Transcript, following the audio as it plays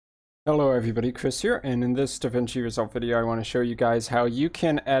Hello everybody, Chris here, and in this DaVinci Resolve video I want to show you guys how you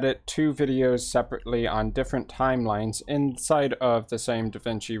can edit two videos separately on different timelines inside of the same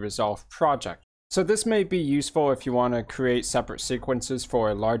DaVinci Resolve project. So this may be useful if you want to create separate sequences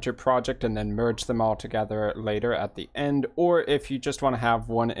for a larger project and then merge them all together later at the end, or if you just want to have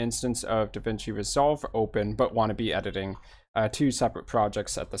one instance of DaVinci Resolve open but want to be editing two separate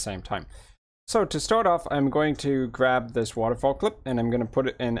projects at the same time. So to start off, I'm going to grab this waterfall clip and I'm going to put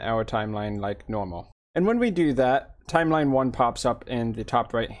it in our timeline like normal. And when we do that, timeline 1 pops up in the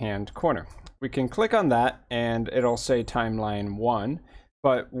top right hand corner. We can click on that and it'll say timeline 1,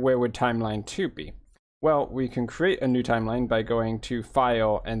 but where would timeline 2 be? Well, we can create a new timeline by going to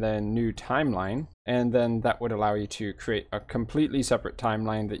File and then New Timeline, and then that would allow you to create a completely separate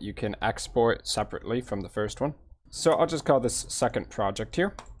timeline that you can export separately from the first one. So I'll just call this second project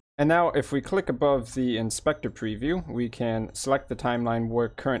here. And now if we click above the inspector preview, we can select the timeline we're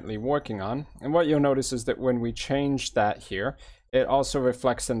currently working on. And what you'll notice is that when we change that here, it also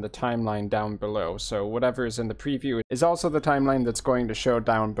reflects in the timeline down below. So whatever is in the preview is also the timeline that's going to show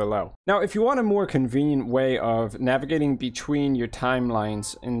down below. Now, if you want a more convenient way of navigating between your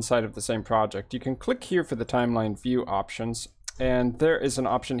timelines inside of the same project, you can click here for the timeline view options. And there is an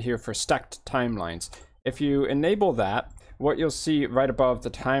option here for stacked timelines. If you enable that, what you'll see right above the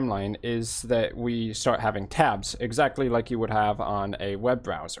timeline is that we start having tabs, exactly like you would have on a web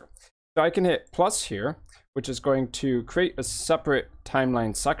browser. So I can hit plus here, which is going to create a separate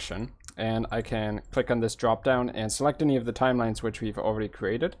timeline section, and I can click on this drop down and select any of the timelines which we've already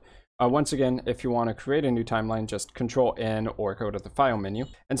created. Once again, if you want to create a new timeline, just Control N or go to the File menu.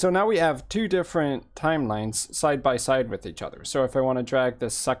 And so now we have two different timelines side by side with each other. So if I want to drag the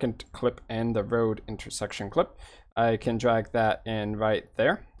second clip and the road intersection clip, I can drag that in right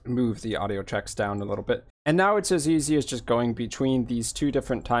there, move the audio tracks down a little bit. And now it's as easy as just going between these two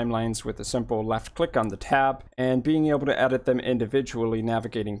different timelines with a simple left click on the tab and being able to edit them individually,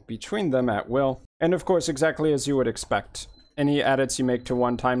 navigating between them at will. And of course, exactly as you would expect, any edits you make to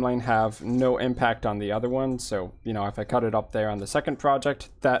one timeline have no impact on the other one. So, if I cut it up there on the second project,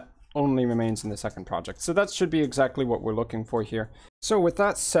 that only remains in the second project. So that should be exactly what we're looking for here. So with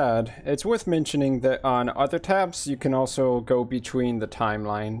that said, it's worth mentioning that on other tabs, you can also go between the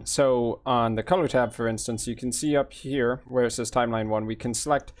timeline. So on the color tab, for instance, you can see up here where it says timeline 1, we can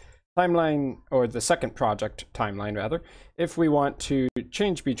select timeline, or the second project timeline rather, if we want to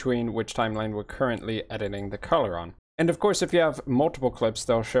change between which timeline we're currently editing the color on. And of course, if you have multiple clips,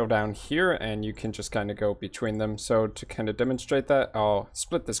 they'll show down here and you can just kind of go between them. So to kind of demonstrate that, I'll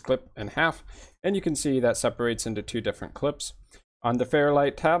split this clip in half and you can see that separates into two different clips. On the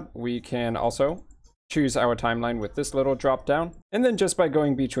Fairlight tab, we can also choose our timeline with this little drop down. And then just by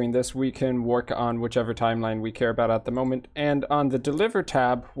going between this, we can work on whichever timeline we care about at the moment. And on the Deliver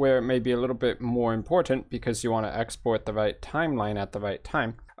tab, where it may be a little bit more important because you want to export the right timeline at the right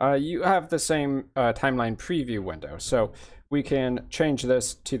time, you have the same timeline preview window. So we can change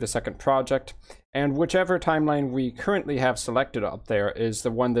this to the second project, and whichever timeline we currently have selected up there is the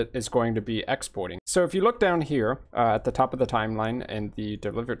one that is going to be exporting. So if you look down here at the top of the timeline in the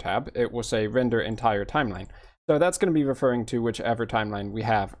Deliver tab, it will say render entire timeline. So that's going to be referring to whichever timeline we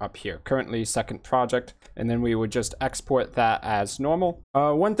have up here, currently second project, and then we would just export that as normal.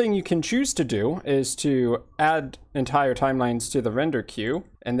 One thing you can choose to do is to add entire timelines to the render queue,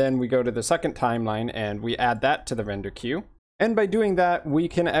 and then we go to the second timeline and we add that to the render queue. And by doing that, we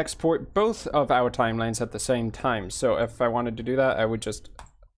can export both of our timelines at the same time. So if I wanted to do that, I would just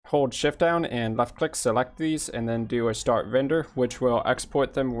hold shift down and left click, select these, and then do a start render, which will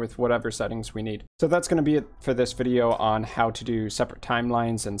export them with whatever settings we need. So that's going to be it for this video on how to do separate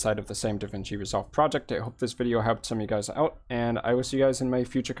timelines inside of the same DaVinci Resolve project. I hope this video helped some of you guys out, and I will see you guys in my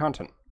future content.